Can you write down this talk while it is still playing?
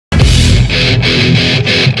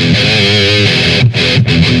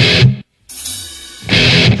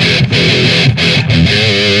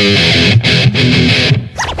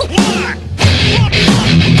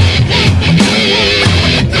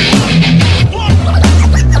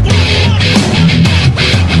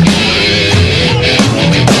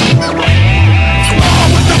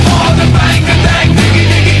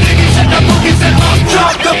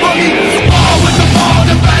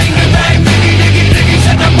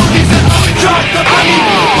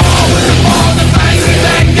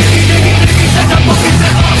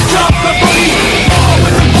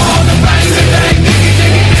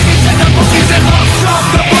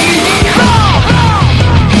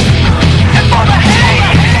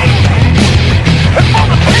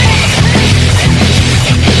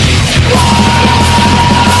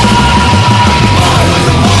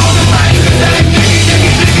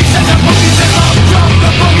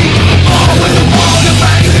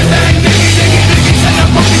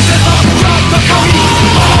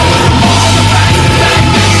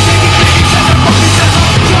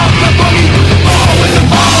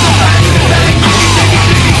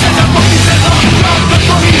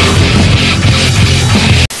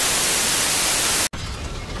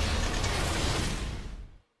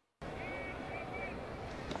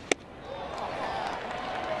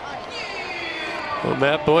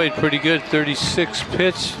Matt Boyd, pretty good. 36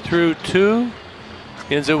 pitch through 2.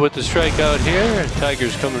 Ends it with the strikeout here, and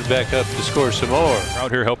Tigers coming back up to score some more. We're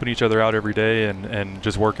out here helping each other out every day and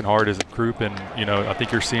just working hard as a group. And, you know, I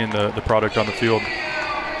think you're seeing the product on the field,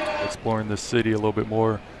 exploring this city a little bit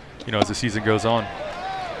more, you know, as the season goes on.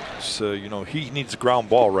 So, you know, he needs a ground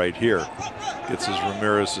ball right here. Gets his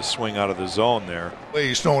Ramirez to swing out of the zone there.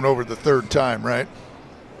 He's thrown over the 3rd time, right?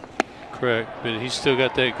 Correct, but he's still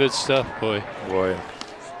got that good stuff, boy. Boy,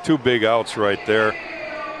 2 big outs right there.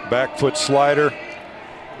 Back foot slider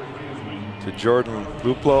to Jordan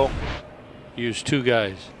Luplow. Used 2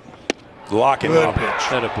 guys. Locking up.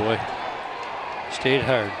 That a boy. Stayed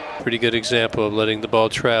hard. Pretty good example of letting the ball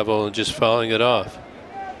travel and just fouling it off.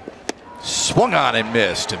 Swung on and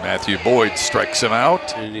missed, and Matthew Boyd strikes him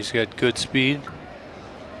out. And he's got good speed.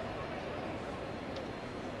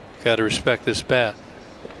 Got to respect this bat.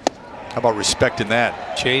 How about respecting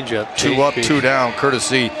that? Change up. 2 up, 2 down,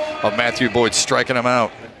 courtesy of Matthew Boyd striking him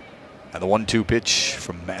out. And the 1-2 pitch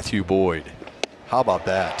from Matthew Boyd. How about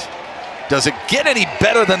that? Does it get any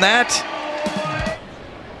better than that?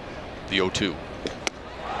 The 0-2.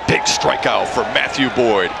 Big strikeout for Matthew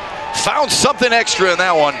Boyd. Found something extra in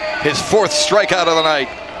that one. His 4th strikeout of the night.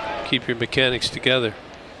 Keep your mechanics together.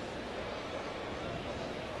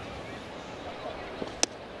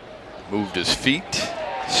 Moved his feet.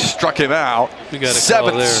 Struck him out. We got a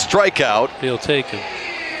 7th strikeout. He'll take him.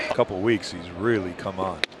 A couple weeks, he's really come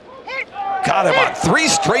on. Got him on 3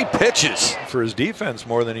 straight pitches. For his defense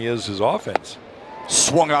more than he is his offense.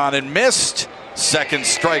 Swung on and missed. 2nd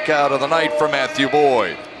strikeout of the night for Matthew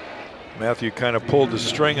Boyd. Matthew kind of pulled the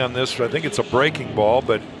string on this. I think it's a breaking ball,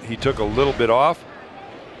 but he took a little bit off.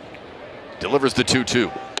 Delivers the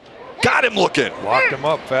 2-2. Got him looking. Locked him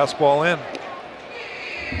up. Fastball in.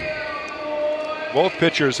 Both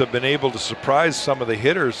pitchers have been able to surprise some of the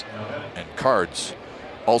hitters. And Cards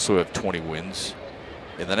also have 20 wins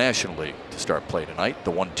in the National League to start play tonight.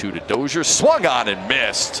 The 1-2 to Dozier. Swung on and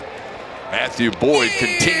missed. Matthew Boyd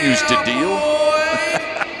continues to deal.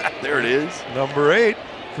 There it is. Number 8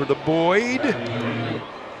 for the Boyd.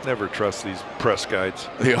 Never trust these press guides.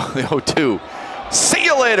 The 0-2. See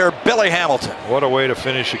you later, Billy Hamilton. What a way to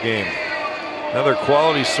finish a game. Another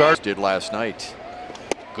quality start. Did last night.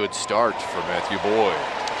 Good start for Matthew Boyd.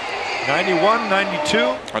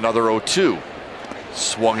 91-92. Another 0-2.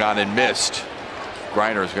 Swung on and missed.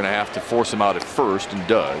 Griner is going to have to force him out at first, and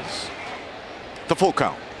does. The full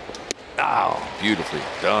count. Oh, beautifully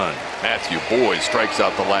done. Matthew Boyd strikes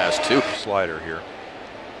out the last 2. Slider here.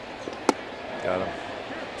 Got him.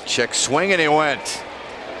 Check swing, and he went.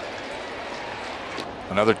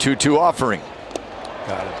 Another 2-2 offering.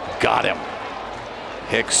 Got him. Got him.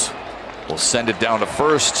 Hicks will send it down to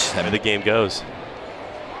first, and the game goes.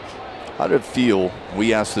 How did it feel?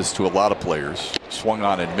 We asked this to a lot of players. Swung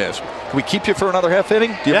on and missed. Can we keep you for another half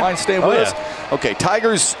inning? Do you mind staying with us? Okay,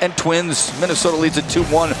 Tigers and Twins. Minnesota leads at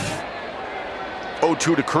 2-1.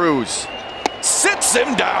 0-2 to Cruz. Sits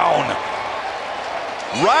him down.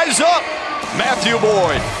 Rise up, Matthew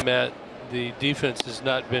Boyd. Matt, the defense has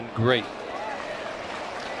not been great.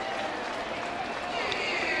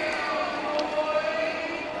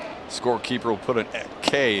 Scorekeeper will put an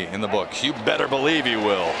K in the books. You better believe he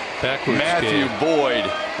will. Backwards Matthew Boyd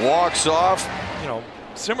walks off. You know,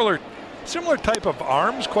 similar type of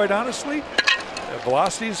arms, quite honestly.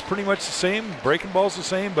 Velocity is pretty much the same. Breaking ball's the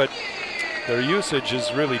same, but their usage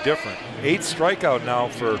is really different. 8th strikeout now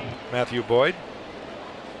for Matthew Boyd.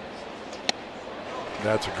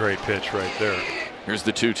 That's a great pitch right there. Here's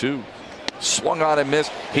the 2-2. Swung on and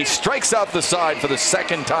missed. He strikes out the side for the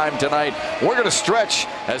 2nd time tonight. We're going to stretch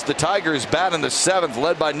as the Tigers bat in the 7th,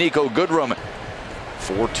 led by Nico Goodrum.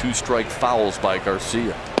 4 2-strike fouls by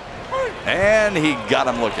Garcia. And he got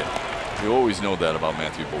him looking. You always know that about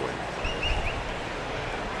Matthew Boyd.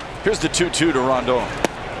 Here's the 2-2 to Rondon.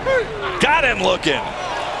 Got him looking.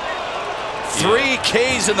 3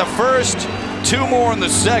 Ks in the 1st, 2 more in the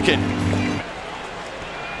 2nd.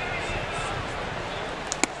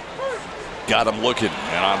 Got him looking,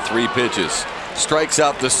 and on 3 pitches. Strikes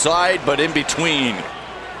out the side, but in between.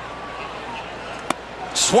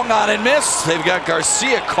 Swung on and missed. They've got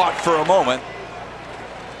Garcia caught for a moment.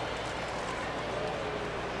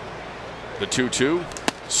 The 2-2.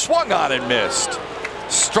 Swung on and missed.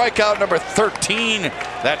 Strikeout number 13.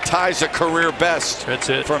 That ties a career best. That's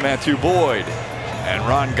it for Matthew Boyd. And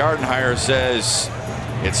Ron Gardenhire says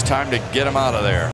it's time to get him out of there.